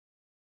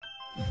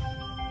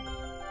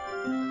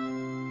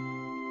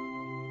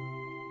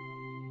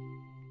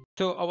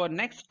So our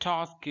next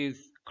task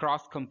is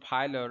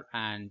cross-compiler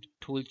and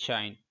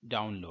toolchain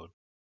download.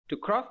 To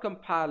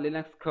cross-compile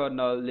Linux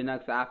kernel,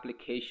 Linux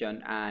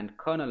application, and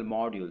kernel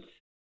modules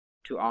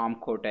to ARM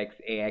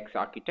Cortex-AX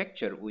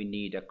architecture, we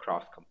need a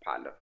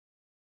cross-compiler.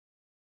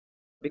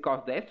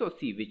 Because the SoC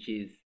which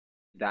is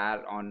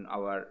there on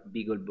our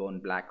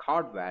BeagleBone Black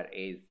hardware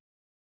is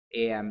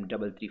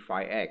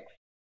AM335X,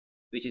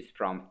 which is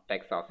from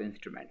Texas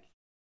Instruments.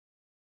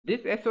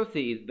 This SoC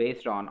is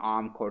based on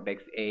ARM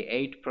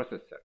Cortex-A8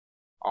 processor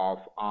of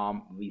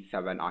ARM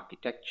v7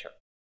 architecture.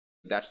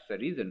 That's the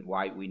reason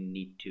why we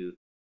need to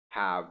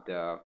have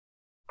the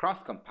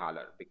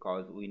cross-compiler,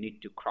 because we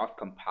need to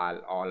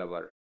cross-compile all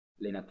our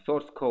Linux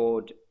source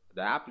code,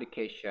 the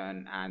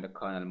application, and the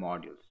kernel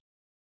modules.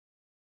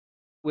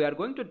 We are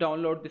going to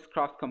download this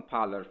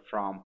cross-compiler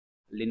from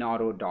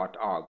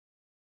linaro.org.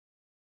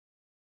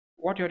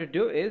 What you have to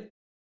do is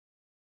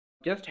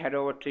just head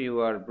over to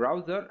your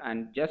browser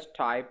and just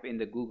type in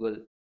the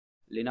Google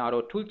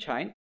Linaro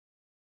Toolchain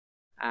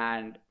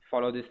and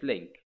follow this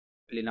link,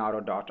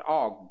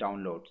 linaro.org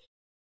downloads.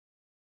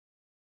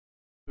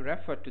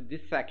 Refer to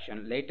this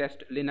section,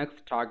 latest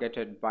Linux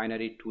targeted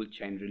binary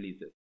toolchain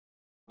releases.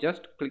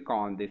 Just click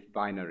on this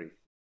binaries.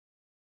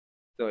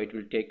 So it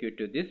will take you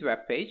to this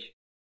web page,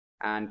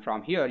 and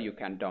from here you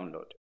can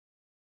download.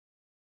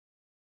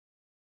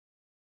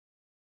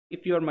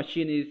 If your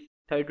machine is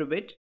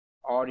 32-bit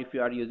or if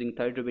you are using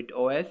 32-bit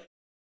OS,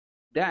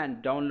 then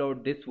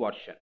download this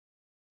version,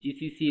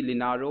 GCC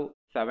Linaro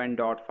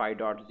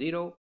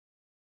 7.5.0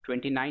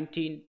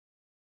 2019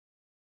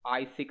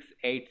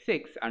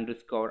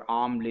 i686_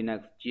 ARM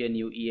Linux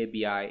GNU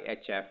EABI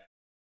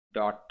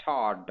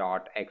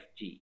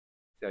hf.tar.xg.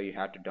 So you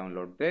have to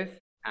download this,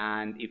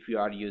 and if you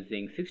are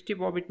using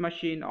 64-bit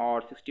machine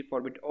or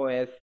 64-bit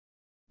OS,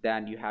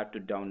 then you have to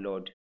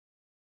download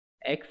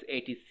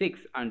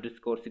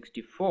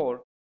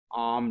x86_64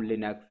 ARM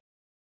Linux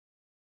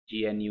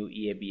GNU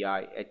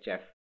EABI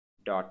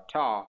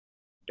hf.tar.xg.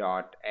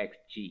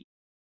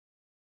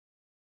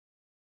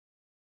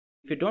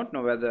 If you don't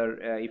know whether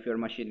if your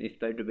machine is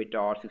 32-bit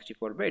or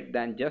 64-bit,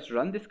 then just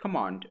run this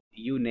command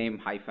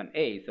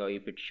uname-a. So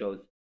if it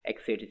shows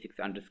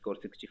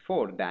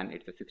x86_64, then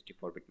it's a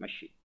 64-bit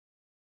machine.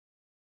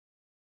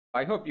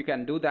 I hope you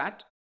can do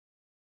that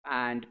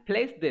and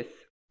place this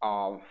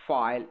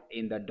file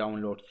in the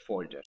downloads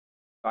folder.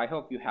 I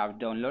hope you have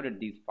downloaded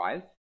these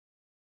files.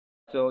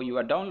 So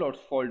your downloads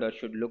folder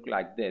should look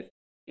like this.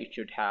 It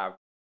should have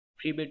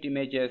pre-built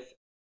images,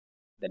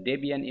 the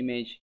Debian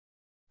image,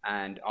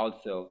 and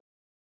also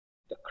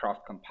the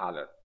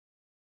cross-compiler.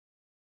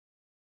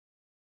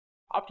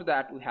 After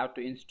that, we have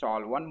to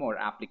install one more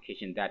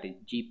application, that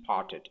is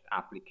gparted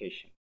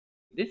application.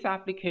 This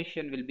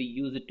application will be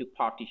used to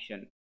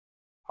partition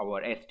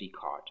our SD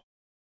card.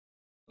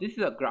 This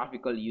is a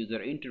graphical user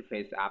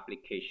interface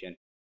application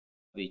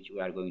which we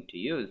are going to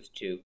use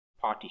to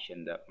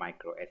partition the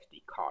micro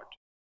SD card.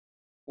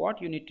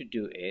 What you need to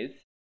do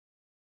is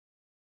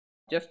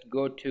just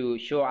go to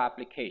show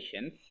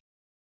applications,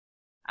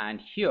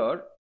 and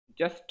here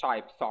just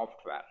type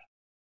software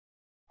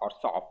or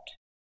soft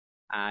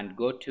and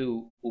go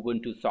to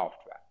Ubuntu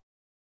software.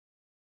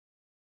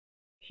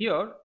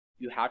 Here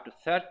you have to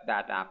search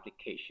that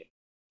application.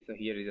 So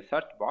here is a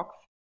search box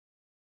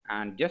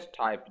and just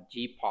type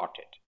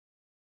gparted.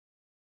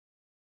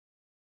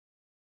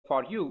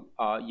 For you,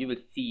 you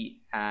will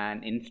see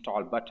an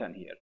install button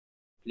here.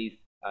 Please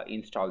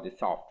install the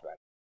software.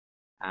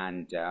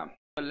 And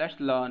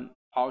let's learn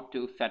how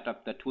to set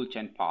up the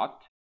toolchain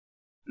path.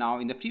 Now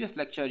in the previous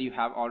lecture you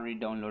have already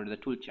downloaded the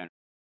toolchain.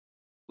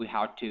 We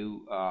have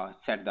to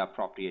set the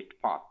appropriate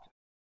path.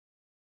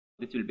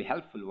 This will be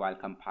helpful while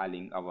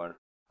compiling our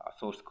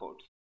source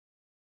codes.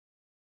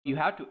 You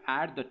have to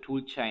add the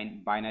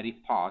toolchain binary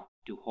path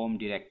to home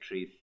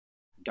directories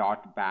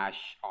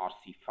 .bash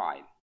rc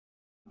file.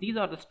 These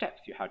are the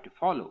steps you have to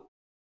follow.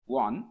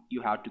 1.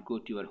 You have to go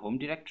to your home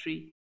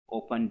directory,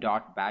 open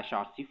 .bash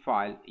rc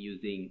file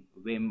using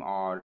vim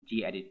or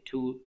gedit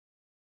tool.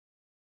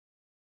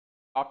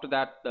 After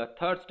that, the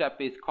third step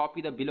is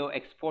copy the below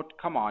export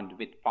command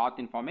with path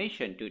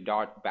information to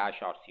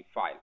 .bash rc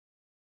file.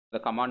 The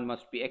command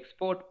must be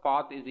export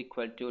path is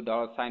equal to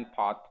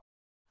 $path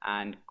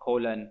and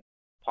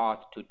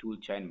 :path to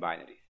toolchain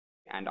binaries.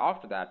 And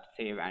after that,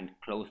 save and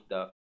close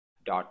the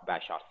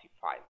 .bash rc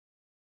file.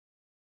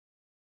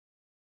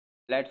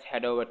 Let's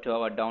head over to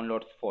our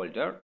downloads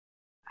folder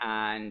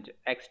and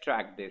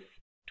extract this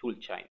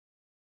toolchain.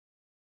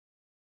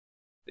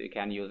 So you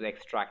can use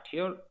extract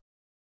here.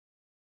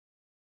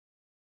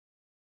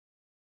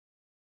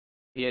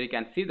 Here you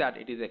can see that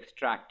it is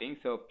extracting,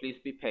 so please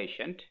be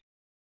patient.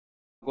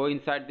 Go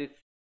inside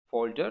this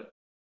folder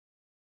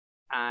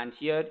and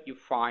here you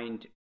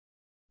find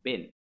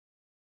bin.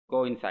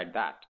 Go inside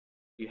that.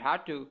 You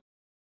have to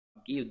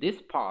give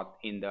this path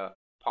in the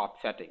path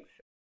settings.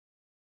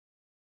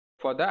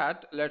 For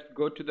that, let's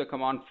go to the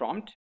command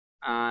prompt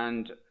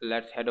and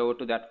let's head over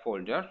to that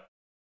folder.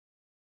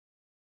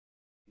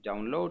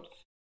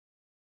 Downloads,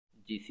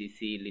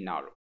 GCC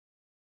Linaro.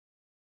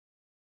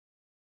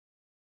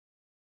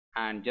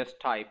 and just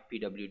type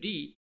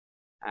pwd,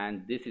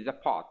 and this is a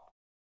path.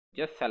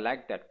 Just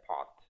select that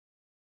path.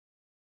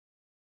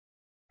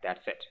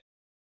 That's it.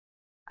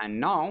 And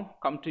now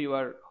come to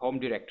your home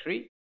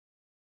directory,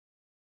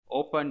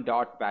 open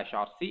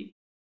 .bashrc,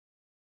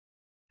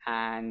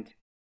 and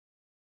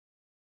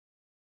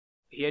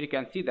here you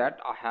can see that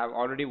I have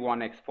already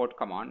one export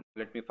command.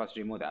 Let me first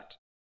remove that.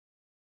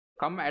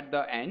 Come at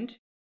the end,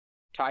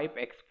 type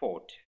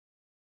export,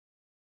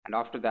 and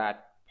after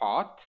that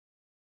path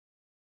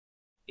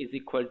is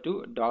equal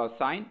to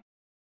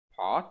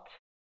 $path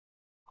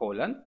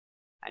colon,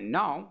 and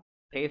now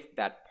paste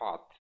that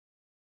path.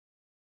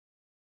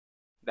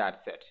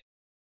 That's it.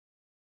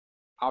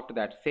 After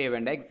that, save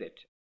and exit.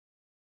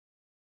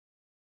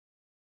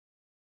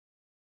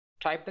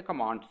 Type the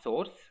command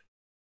source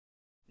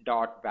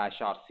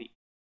 .bashrc.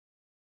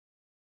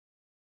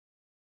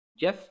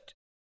 Just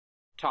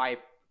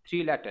type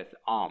 3 letters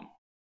ARM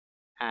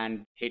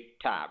and hit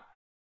tab.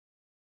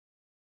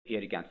 Here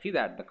you can see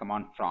that the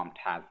command prompt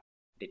has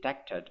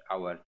detected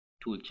our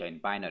toolchain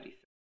binaries.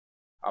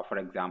 For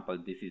example,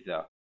 this is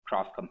a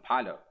cross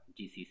compiler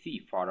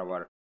GCC for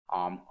our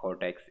ARM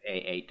Cortex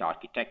A8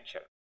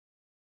 architecture,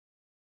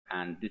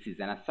 and this is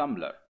an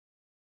assembler.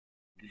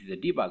 This is a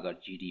debugger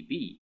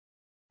GDB,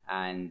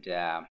 and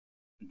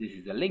this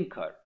is a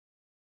linker.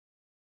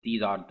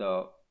 These are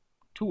the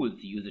tools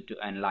used to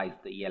analyze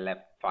the ELF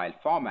file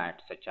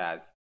format, such as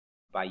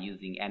by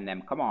using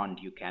nm command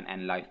you can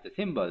analyze the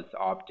symbols.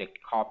 Object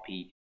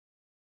copy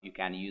you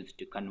can use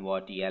to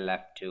convert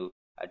ELF to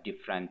a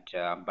different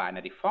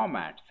binary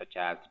format, such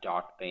as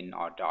 .bin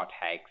or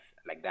 .hex,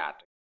 like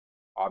that.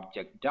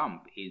 Object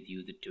dump is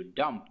used to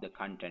dump the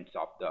contents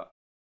of the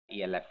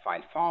ELF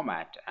file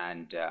format,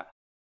 and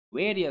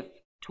various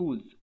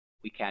tools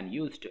we can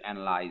use to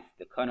analyze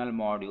the kernel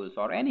modules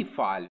or any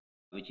file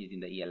which is in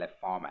the ELF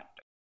format.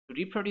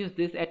 Reproduce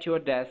this at your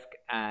desk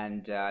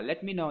and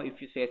let me know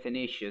if you face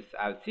any issues.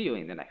 I'll see you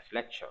in the next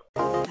lecture.